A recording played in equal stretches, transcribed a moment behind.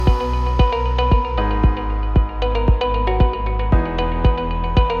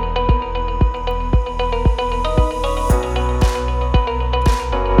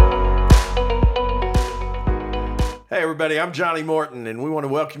I'm Johnny Morton, and we want to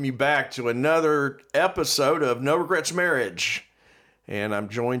welcome you back to another episode of No Regrets Marriage. And I'm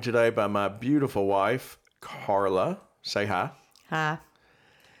joined today by my beautiful wife, Carla. Say hi. Hi.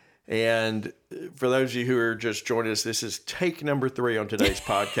 And for those of you who are just joining us, this is take number 3 on today's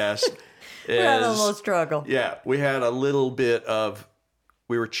podcast. We had a little struggle. Yeah, we had a little bit of,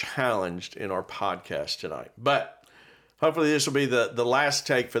 we were challenged in our podcast tonight. But hopefully this will be the last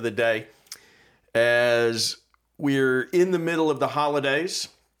take for the day, as we're in the middle of the holidays.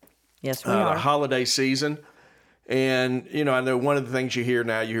 Yes, we are. The holiday season. And, you know, I know one of the things you hear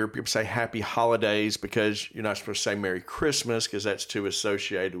now, you hear people say happy holidays because you're not supposed to say Merry Christmas because that's too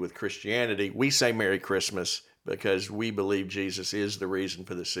associated with Christianity. We say Merry Christmas because we believe Jesus is the reason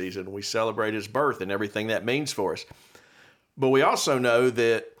for the season. We celebrate his birth and everything that means for us. But we also know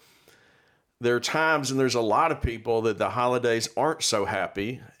that there are times, and there's a lot of people, that the holidays aren't so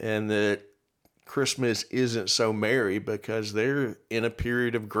happy and that Christmas isn't so merry because they're in a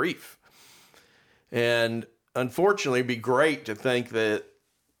period of grief. And unfortunately, it'd be great to think that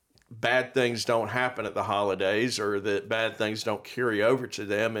bad things don't happen at the holidays or that bad things don't carry over to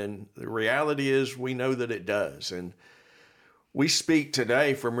them. And the reality is we know that it does. And we speak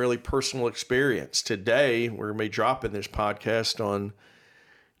today from really personal experience. Today, we're going to be dropping this podcast on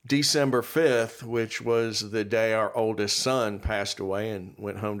December 5th, which was the day our oldest son passed away and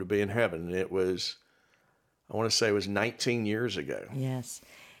went home to be in heaven. And it was, I want to say it was 19 years ago. Yes.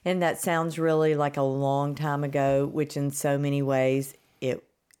 And that sounds really like a long time ago, which in so many ways it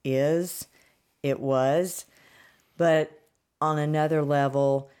was. But on another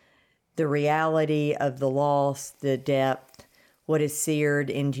level, the reality of the loss, the depth, what is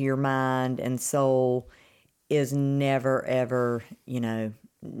seared into your mind and soul is never, ever,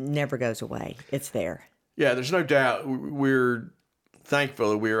 never goes away. It's there. Yeah, there's no doubt. We're thankful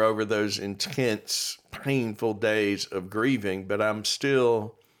that we're over those intense, painful days of grieving, but I'm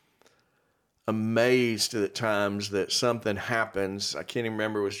still amazed at times that something happens. I can't even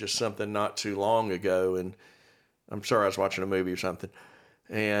remember, it was just something not too long ago, and I'm sorry, I was watching a movie or something,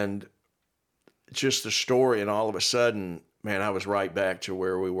 and just the story, and all of a sudden, man, I was right back to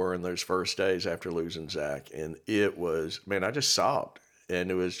where we were in those first days after losing Zach, and it was, man, I just sobbed. And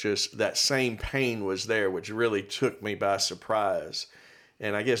it was just that same pain was there, which really took me by surprise.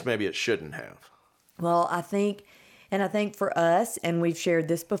 And I guess maybe it shouldn't have. Well, I think for us, and we've shared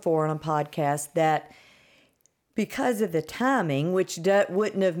this before on a podcast, that because of the timing, which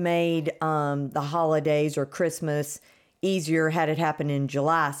wouldn't have made the holidays or Christmas easier had it happened in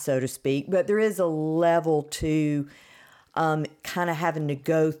July, so to speak, but there is a level to kind of having to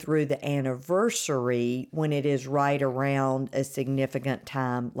go through the anniversary when it is right around a significant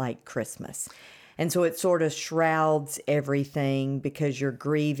time like Christmas. And so it sort of shrouds everything because you're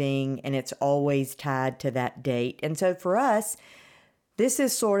grieving and it's always tied to that date. And so for us, this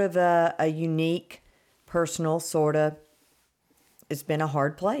is sort of a unique, personal it's been a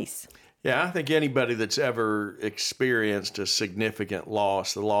hard place. Yeah, I think anybody that's ever experienced a significant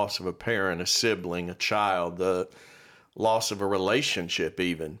loss, the loss of a parent, a sibling, a child, the loss of a relationship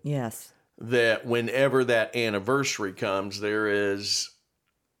even. Yes. That whenever that anniversary comes, there is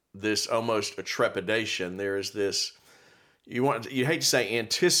this almost a trepidation. There is this, you hate to say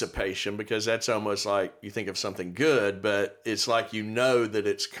anticipation because that's almost like you think of something good, but it's like you know that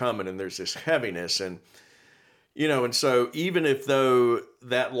it's coming and there's this heaviness. And, and so even if though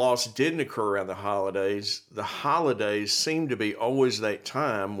that loss didn't occur around the holidays seem to be always that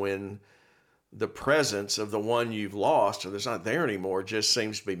time when the presence of the one you've lost or that's not there anymore just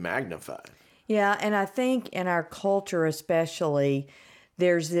seems to be magnified. Yeah, and I think in our culture especially,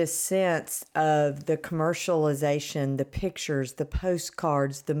 there's this sense of the commercialization, the pictures, the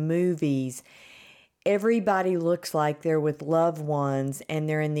postcards, the movies. Everybody looks like they're with loved ones and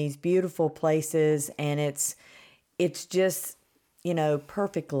they're in these beautiful places and it's just,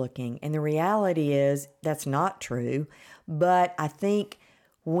 perfect looking. And the reality is that's not true. But I think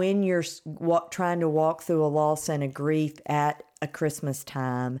when you're trying to walk through a loss and a grief at a Christmas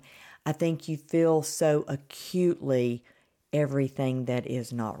time, I think you feel so acutely everything that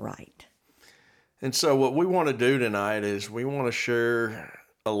is not right. And so what we want to do tonight is we want to share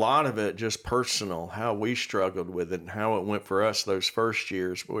a lot of it just personal, how we struggled with it and how it went for us those first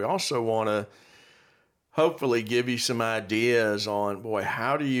years. But we also want to hopefully give you some ideas on,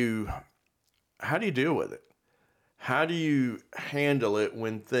 how do you deal with it? How do you handle it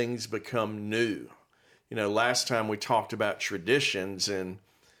when things become new? Last time we talked about traditions and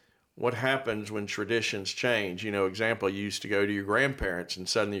what happens when traditions change. Example, you used to go to your grandparents and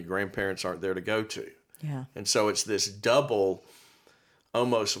suddenly your grandparents aren't there to go to. Yeah. And so it's this double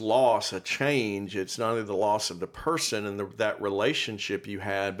almost loss, a change. It's not only the loss of the person and that relationship you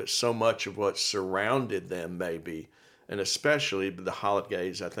had, but so much of what surrounded them maybe. And especially the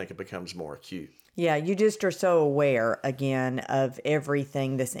holidays, I think it becomes more acute. Yeah, you just are so aware again of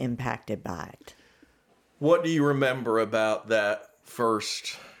everything that's impacted by it. What do you remember about that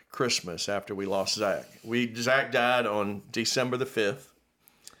first Christmas after we lost Zach? Zach died on December the 5th,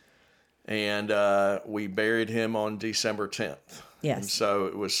 and we buried him on December 10th. Yes. And so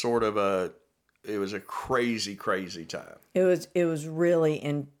it was sort of a crazy, crazy time. It was really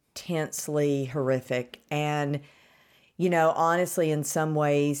intensely horrific. And, honestly, in some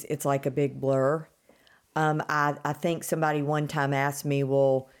ways, it's like a big blur. I think somebody one time asked me,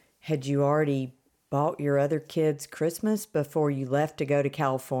 well, had you already bought your other kids Christmas before you left to go to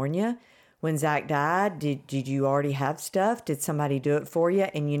California when Zach died? Did you already have stuff? Did somebody do it for you?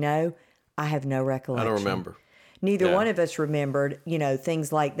 And, I have no recollection. I don't remember. Neither one of us remembered,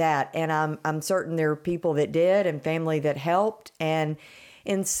 things like that. And I'm certain there are people that did and family that helped. And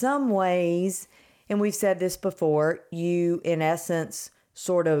in some ways, and we've said this before, you, in essence,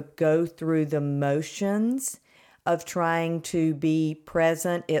 sort of go through the motions of trying to be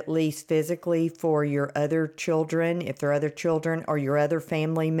present, at least physically, for your other children, if they're other children, or your other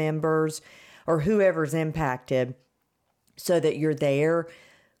family members, or whoever's impacted, so that you're there,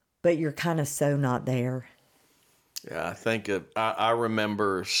 but you're kind of so not there. Yeah, I think I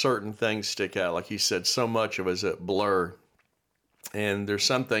remember certain things stick out. Like you said, so much of it is a blur. And there's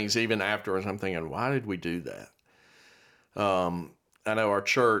some things even afterwards I'm thinking, why did we do that? I know our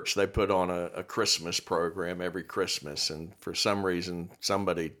church, they put on a Christmas program every Christmas. And for some reason,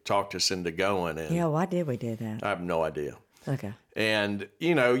 somebody talked us into going. And Yeah, why did we do that? I have no idea. Okay. And,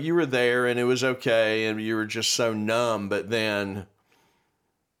 you were there and it was okay. And you were just so numb. But then,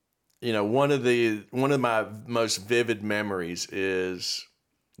 one of my most vivid memories is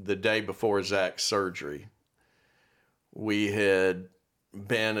the day before Zach's surgery. We had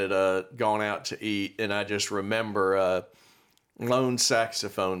gone out to eat, and I just remember a lone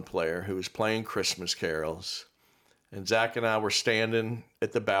saxophone player who was playing Christmas carols, and Zach and I were standing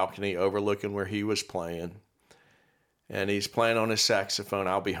at the balcony overlooking where he was playing, and he's playing on his saxophone,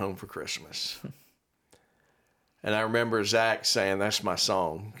 "I'll Be Home for Christmas." And I remember Zach saying, "That's my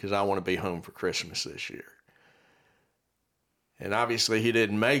song, because I want to be home for Christmas this year." And obviously he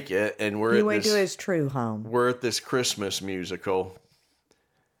didn't make it, and He went to his true home. We're at this Christmas musical,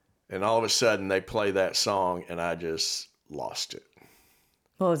 and all of a sudden they play that song, and I just lost it.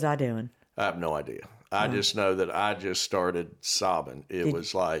 What was I doing? I have no idea. I just know that I just started sobbing. It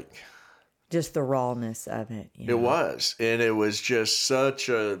was like... Just the rawness of it. It was. And it was just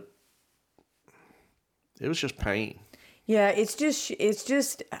it was just pain. Yeah, it's just,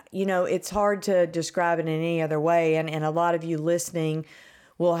 it's hard to describe it in any other way. And a lot of you listening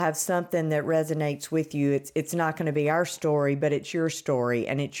will have something that resonates with you. It's not going to be our story, but it's your story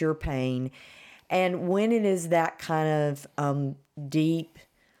and it's your pain. And when it is that kind of deep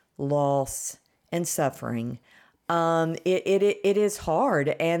loss and suffering, it is hard.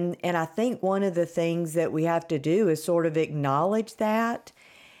 And I think one of the things that we have to do is sort of acknowledge that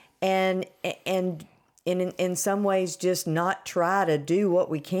and in some ways just not try to do what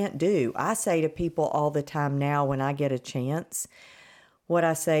we can't do. I say to people all the time now when I get a chance, what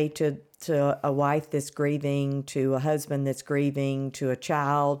I say to a wife that's grieving, to a husband that's grieving, to a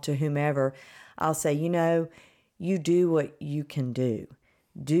child, to whomever, I'll say, you do what you can do.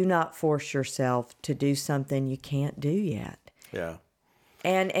 Do not force yourself to do something you can't do yet. Yeah.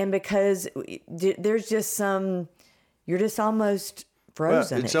 And because there's just you're just almost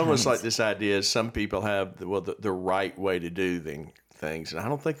frozen. Well, it's almost like this idea some people have the right way to do things. And I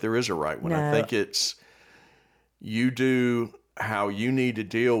don't think there is a right one. No. I think it's you do how you need to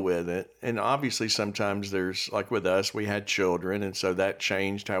deal with it. And obviously sometimes there's, like with us, we had children, and so that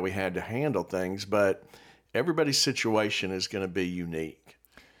changed how we had to handle things. But everybody's situation is going to be unique.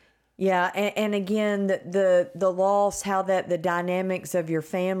 Yeah, and again, the loss, how the dynamics of your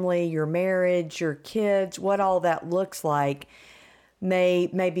family, your marriage, your kids, what all that looks like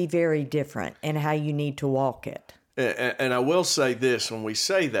may be very different, and how you need to walk it. And I will say this, when we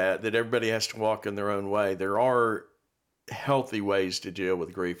say that everybody has to walk in their own way, there are healthy ways to deal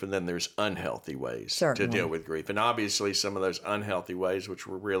with grief, and then there's unhealthy ways to deal with grief. And obviously some of those unhealthy ways, which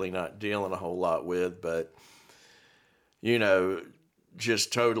we're really not dealing a whole lot with, but,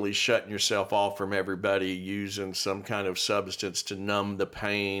 just totally shutting yourself off from everybody, using some kind of substance to numb the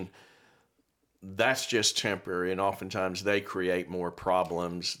pain, that's just temporary, and oftentimes they create more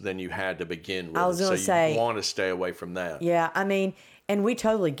problems than you had to begin with. I was going to say, you want to stay away from that. Yeah, I mean, and we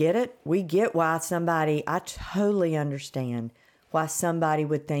totally get it. We get why I totally understand why somebody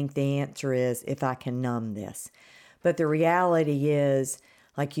would think the answer is if I can numb this. But the reality is,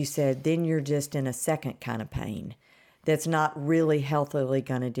 like you said, then you're just in a second kind of pain that's not really healthily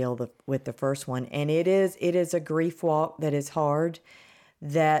going to deal with the first one. And it is a grief walk that is hard,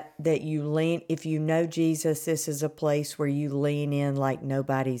 that you lean, if you know Jesus, this is a place where you lean in like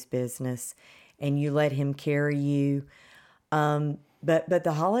nobody's business and you let him carry you. But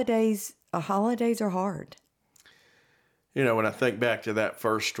the holidays are hard. You know, when I think back to that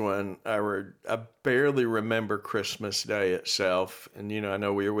first one, I barely remember Christmas Day itself. And, I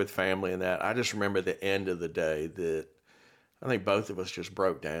know we were with family and that. I just remember the end of the day that I think both of us just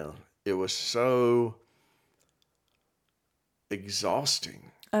broke down. It was so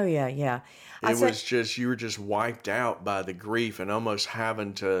exhausting. Oh, yeah, yeah. You were just wiped out by the grief and almost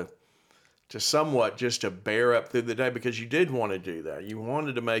having to somewhat just to bear up through the day, because you did want to do that. You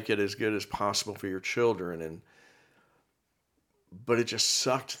wanted to make it as good as possible for your children, but it just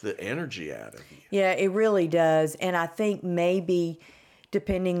sucked the energy out of you. Yeah, it really does. And I think maybe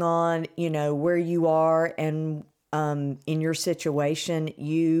depending on, where you are and in your situation,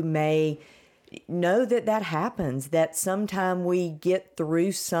 you may know that happens, that sometime we get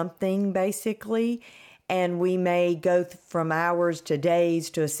through something basically, and we may go from hours to days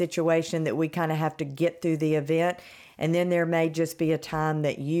to a situation that we kind of have to get through the event. And then there may just be a time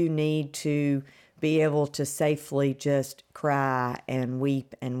that you need to be able to safely just cry and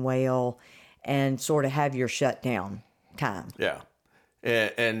weep and wail and sort of have your shutdown time. Yeah.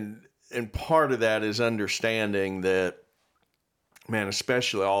 And part of that is understanding that, man,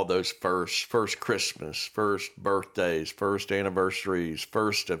 especially all those first Christmas, first birthdays, first anniversaries,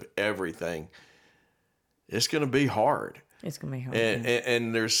 first of everything, it's going to be hard. It's going to be hard.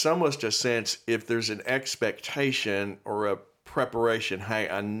 And there's almost a sense, if there's an expectation or a preparation, hey,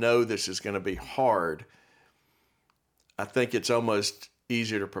 I know this is going to be hard, I think it's almost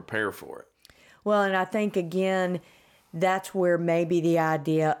easier to prepare for it. Well, and I think, again, that's where maybe the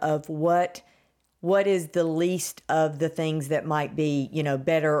idea of what is the least of the things that might be,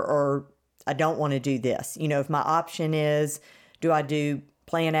 better, or I don't want to do this. If my option is, do I do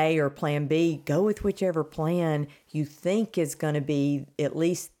plan A or plan B, go with whichever plan you think is going to be at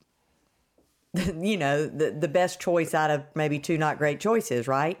least, the best choice out of maybe two not great choices,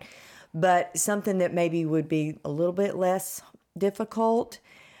 right? But something that maybe would be a little bit less difficult,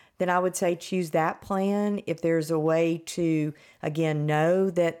 then I would say choose that plan. If there's a way to, again, know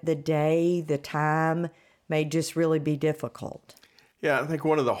that the day, the time may just really be difficult. Yeah, I think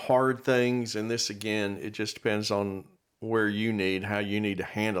one of the hard things, and this again, it just depends on how you need to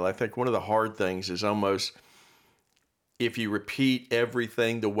handle. I think one of the hard things is almost, if you repeat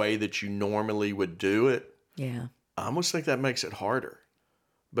everything the way that you normally would do it, yeah, I almost think that makes it harder,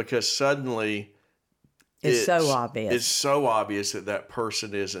 because suddenly it's so obvious. It's so obvious that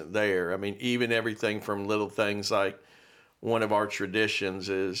person isn't there. I mean, even everything from little things like, one of our traditions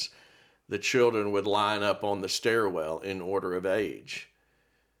is the children would line up on the stairwell in order of age.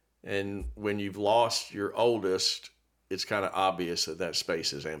 And when you've lost your oldest, it's kind of obvious that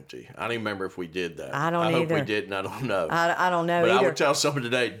space is empty. I don't even remember if we did that. I don't either. Hope we didn't. I don't know. I don't know but either. I would tell someone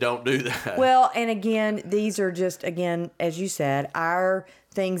today, don't do that. Well, and again, these are just, again, as you said, our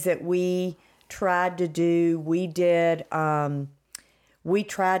things that we tried to do. We did, we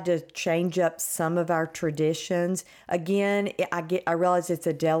tried to change up some of our traditions. Again, I realize it's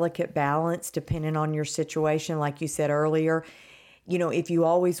a delicate balance depending on your situation. Like you said earlier, if you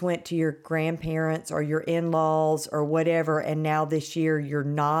always went to your grandparents or your in-laws or whatever, and now this year you're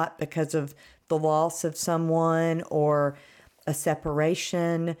not because of the loss of someone or a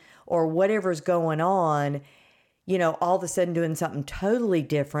separation or whatever's going on, all of a sudden doing something totally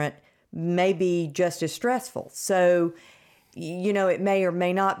different may be just as stressful. So, it may or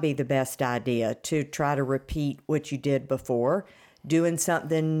may not be the best idea to try to repeat what you did before. Doing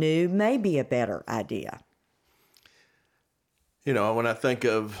something new may be a better idea. When I think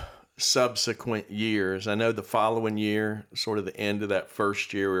of subsequent years, I know the following year, sort of the end of that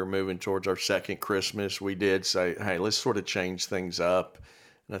first year, we were moving towards our second Christmas. We did say, hey, let's sort of change things up.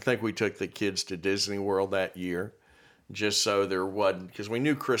 And I think we took the kids to Disney World that year, just so there wasn't, because we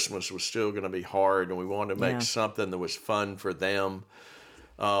knew Christmas was still going to be hard and we wanted to make something that was fun for them.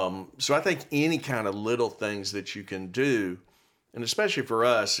 So I think any kind of little things that you can do, and especially for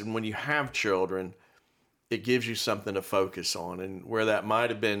us, and when you have children, it gives you something to focus on. And where that might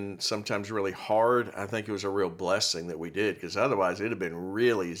have been sometimes really hard, I think it was a real blessing that we did, because otherwise it'd have been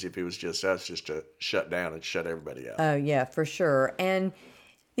really easy if it was just us just to shut down and shut everybody out. Oh, yeah, for sure. And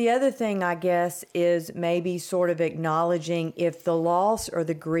the other thing, I guess, is maybe sort of acknowledging if the loss or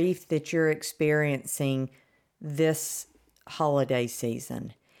the grief that you're experiencing this holiday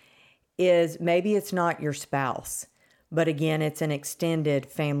season is maybe it's not your spouse, but again, it's an extended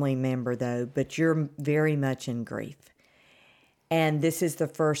family member though, but you're very much in grief. And this is the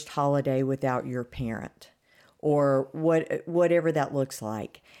first holiday without your parent or whatever that looks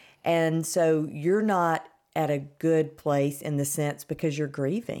like. And so you're not at a good place in the sense because you're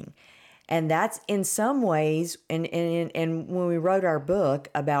grieving. And that's in some ways, and when we wrote our book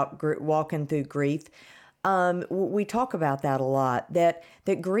about walking through grief, we talk about that a lot, that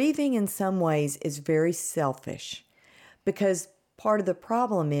grieving in some ways is very selfish because part of the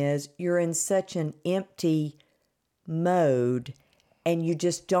problem is you're in such an empty mode and you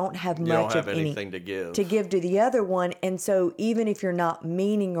just don't have much of anything to give to the other one. And so even if you're not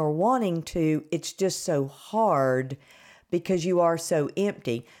meaning or wanting to, it's just so hard because you are so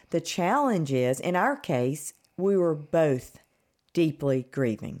empty. The challenge is, in our case, we were both deeply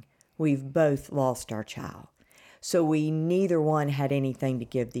grieving. We've both lost our child. So we neither one had anything to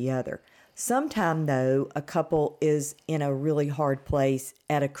give the other. Sometime, though, a couple is in a really hard place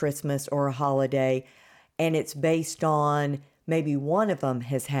at a Christmas or a holiday, and it's based on maybe one of them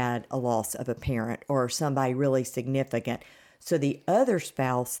has had a loss of a parent or somebody really significant. So the other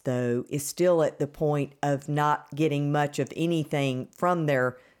spouse, though, is still at the point of not getting much of anything from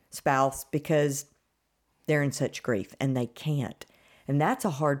their spouse because they're in such grief and they can't. And that's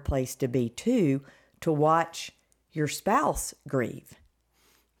a hard place to be, too, to watch your spouse grieve.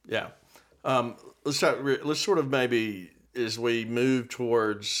 Yeah. Let's sort of maybe, as we move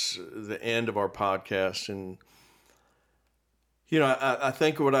towards the end of our podcast, and I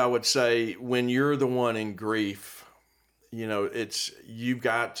think what I would say when you're the one in grief, you've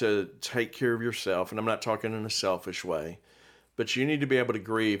got to take care of yourself, and I'm not talking in a selfish way, but you need to be able to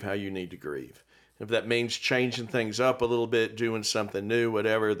grieve how you need to grieve. If that means changing things up a little bit, doing something new,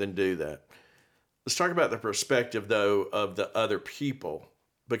 whatever, then do that. Let's talk about the perspective, though, of the other people,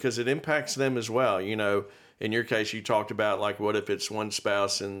 because it impacts them as well. In your case, you talked about, like, what if it's one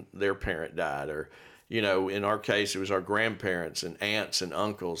spouse and their parent died? Or, in our case, it was our grandparents and aunts and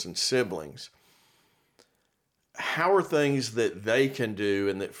uncles and siblings. How are things that they can do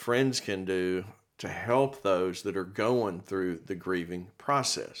and that friends can do to help those that are going through the grieving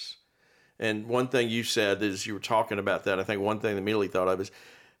process? And one thing you said is, you were talking about that, I think one thing that immediately thought of is,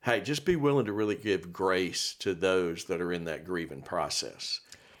 hey, just be willing to really give grace to those that are in that grieving process.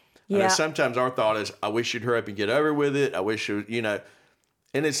 Yeah. And sometimes our thought is, I wish you'd hurry up and get over with it. I wish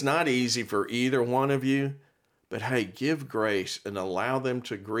and it's not easy for either one of you, but hey, give grace and allow them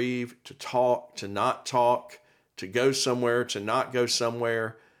to grieve, to talk, to not talk, to go somewhere, to not go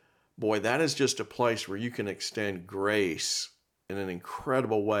somewhere. Boy, that is just a place where you can extend grace in an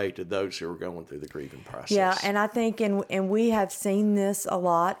incredible way to those who are going through the grieving process. Yeah, and I think, and we have seen this a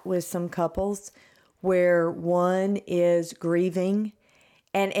lot with some couples where one is grieving,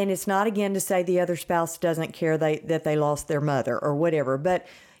 and it's not, again, to say the other spouse doesn't care that they lost their mother or whatever, but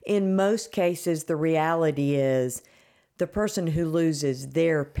in most cases, the reality is the person who loses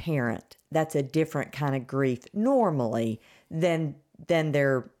their parent, that's a different kind of grief normally than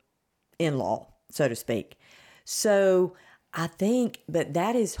their in-law, so to speak. So I think, but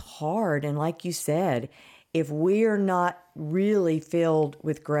that is hard. And like you said, if we're not really filled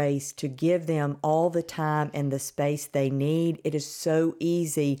with grace to give them all the time and the space they need, it is so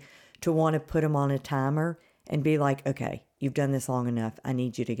easy to want to put them on a timer and be like, okay, you've done this long enough. I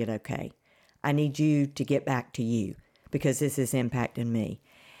need you to get okay. I need you to get back to you because this is impacting me.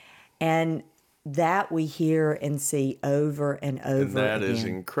 And that we hear and see over and over again. And that is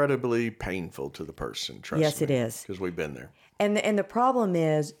incredibly painful to the person, trust me. Yes, it is. Because we've been there. And the problem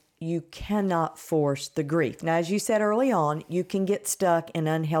is you cannot force the grief. Now, as you said early on, you can get stuck in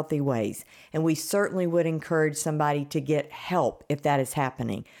unhealthy ways. And we certainly would encourage somebody to get help if that is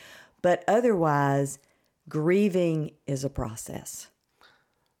happening. But otherwise, grieving is a process.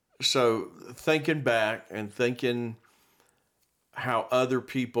 So thinking back and thinking how other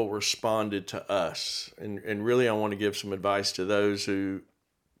people responded to us, and really I want to give some advice to those who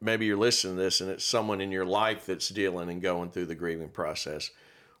maybe you're listening to this and it's someone in your life that's dealing and going through the grieving process.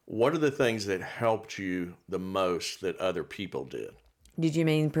 What are the things that helped you the most that other people did? Did you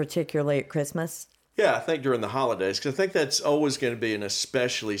mean particularly at Christmas? Yeah, I think during the holidays, because I think that's always going to be an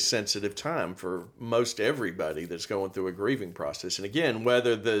especially sensitive time for most everybody that's going through a grieving process. And again,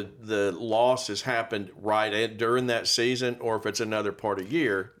 whether the loss has happened during that season or if it's another part of the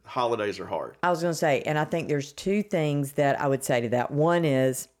year, holidays are hard. I was going to say, and I think there's two things that I would say to that. One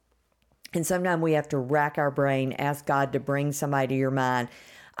is, and sometimes we have to rack our brain, ask God to bring somebody to your mind.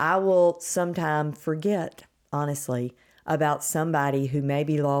 I will sometimes forget, honestly, about somebody who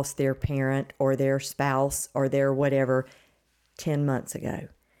maybe lost their parent or their spouse or their whatever 10 months ago.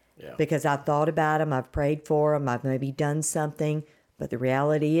 Yeah. Because I've thought about them, I've prayed for them, I've maybe done something, but the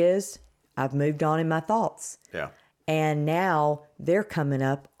reality is I've moved on in my thoughts. Yeah. And now they're coming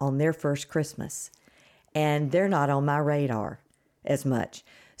up on their first Christmas, and they're not on my radar as much.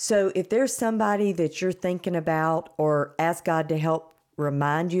 So if there's somebody that you're thinking about, or ask God to help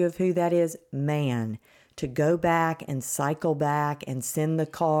remind you of who that is, man, to go back and cycle back and send the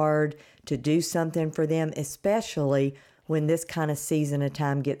card, to do something for them, especially when this kind of season of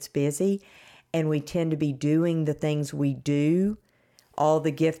time gets busy and we tend to be doing the things we do, all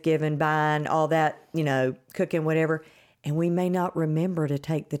the gift giving, buying, all that, cooking, whatever. And we may not remember to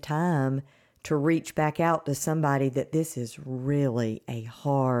take the time to reach back out to somebody that this is really a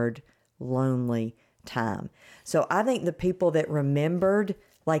hard, lonely time. So I think the people that remembered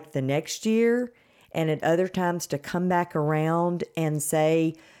like the next year and at other times to come back around and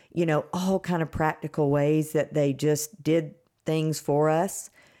say, all kind of practical ways that they just did things for us,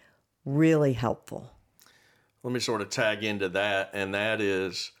 really helpful. Let me sort of tag into that, and that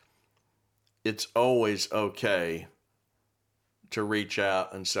is, it's always okay to reach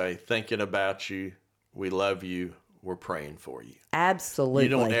out and say, thinking about you, we love you, we're praying for you. Absolutely. You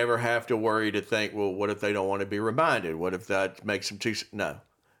don't ever have to worry to think, well, what if they don't want to be reminded? What if that makes them too... No.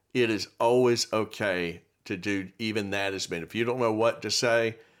 It is always okay to do even that as been. If you don't know what to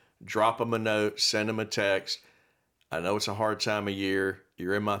say, drop them a note, send them a text. I know it's a hard time of year.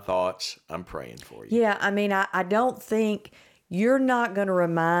 You're in my thoughts. I'm praying for you. Yeah, I don't think you're not going to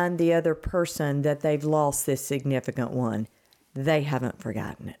remind the other person that they've lost this significant one. They haven't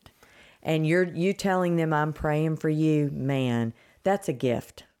forgotten it. And you telling them I'm praying for you, man, that's a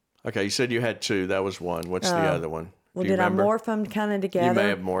gift. Okay, you said you had two. That was one. What's the other one? Well, did remember? I morph them kind of together? You may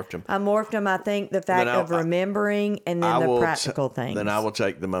have morphed them. I morphed them, I think, the fact of remembering and then the practical things. Then I will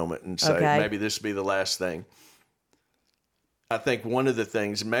take the moment and say, maybe this will be the last thing. I think one of the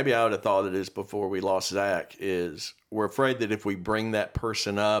things, maybe I would have thought of this before we lost Zach, is we're afraid that if we bring that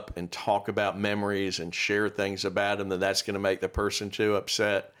person up and talk about memories and share things about them, that that's going to make the person too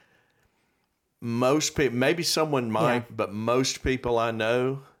upset. Most people, maybe someone might, but most people I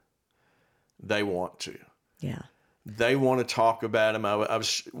know, they want to. Yeah. They want to talk about him. I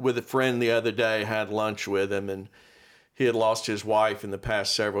was with a friend the other day, had lunch with him, and he had lost his wife in the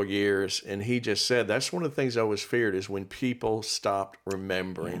past several years. And he just said, that's one of the things I always feared, is when people stopped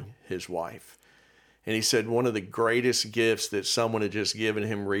remembering his wife. And he said one of the greatest gifts that someone had just given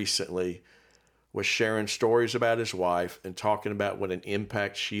him recently was sharing stories about his wife and talking about what an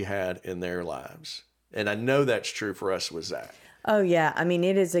impact she had in their lives. And I know that's true for us with Zach. Oh, yeah.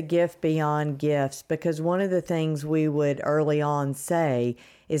 It is a gift beyond gifts, because one of the things we would early on say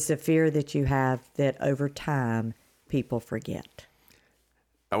is the fear that you have that over time people forget.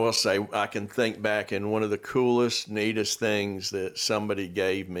 I will say, I can think back, and one of the coolest, neatest things that somebody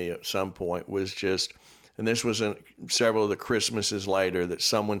gave me at some point was just, and this was several of the Christmases later, that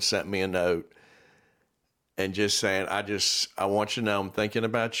someone sent me a note and just saying, I want you to know I'm thinking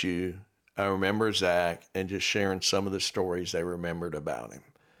about you. I remember Zach, and just sharing some of the stories they remembered about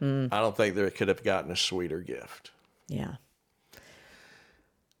him. I don't think they could have gotten a sweeter gift. Yeah.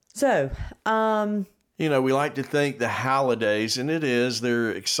 So, we like to think the holidays, and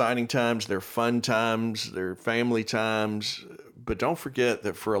they're exciting times, they're fun times, they're family times, but don't forget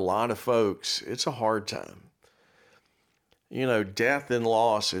that for a lot of folks, it's a hard time. Death and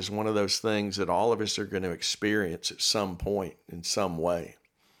loss is one of those things that all of us are going to experience at some point in some way.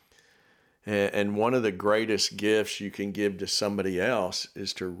 And one of the greatest gifts you can give to somebody else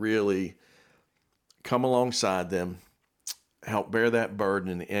is to really come alongside them, help bear that burden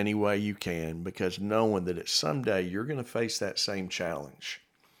in any way you can, because knowing that someday you're going to face that same challenge.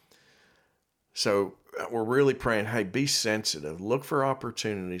 So we're really praying, hey, be sensitive. Look for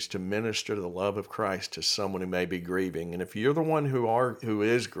opportunities to minister the love of Christ to someone who may be grieving. And if you're the one who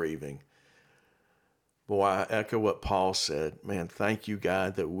is grieving, boy, I echo what Paul said. Man, thank you,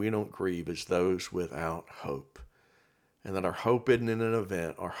 God, that we don't grieve as those without hope. And that our hope isn't in an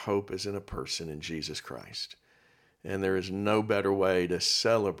event. Our hope is in a person, in Jesus Christ. And there is no better way to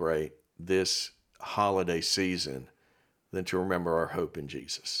celebrate this holiday season than to remember our hope in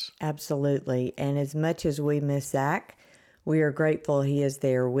Jesus. Absolutely. And as much as we miss Zach, we are grateful he is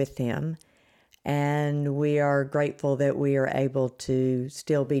there with him. And we are grateful that we are able to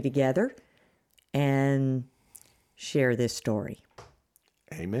still be together and share this story.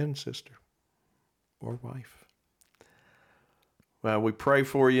 Amen, sister or wife. Well, we pray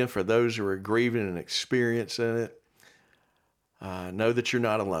for you, for those who are grieving and experiencing it. Know that you're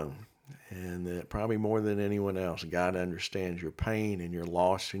not alone. And that probably more than anyone else, God understands your pain and your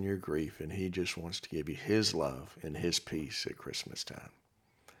loss and your grief, and he just wants to give you his love and his peace at Christmas time.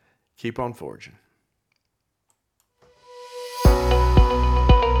 Keep on forging.